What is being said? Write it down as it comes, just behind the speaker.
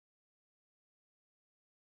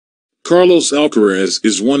Carlos Alcaraz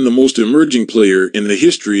is the most emerging player in the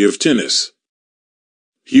history of tennis.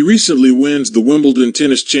 He recently wins the Wimbledon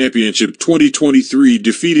Tennis Championship 2023,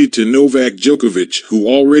 defeated to Novak Djokovic, who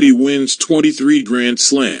already wins 23 Grand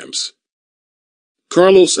Slams.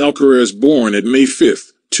 Carlos Alcaraz, born at May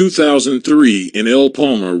 5, 2003 in El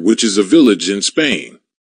Palmar, which is a village in Spain.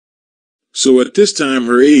 So at this time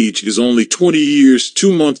her age is only 20 years,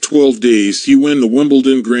 2 months, 12 days he win the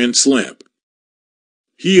Wimbledon Grand Slam.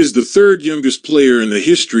 He is the third youngest player in the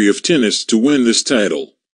history of tennis to win this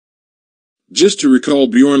title. Just to recall,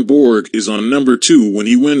 Bjorn Borg is on number 2 when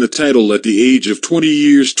he won the title at the age of 20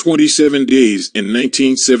 years, 27 days in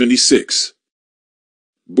 1976.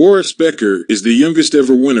 Boris Becker is the youngest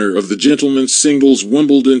ever winner of the gentlemen's singles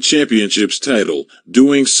Wimbledon Championships title,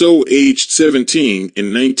 doing so aged 17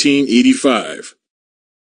 in 1985.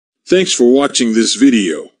 Thanks for watching this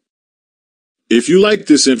video. If you like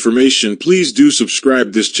this information, please do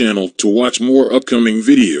subscribe this channel to watch more upcoming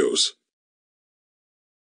videos.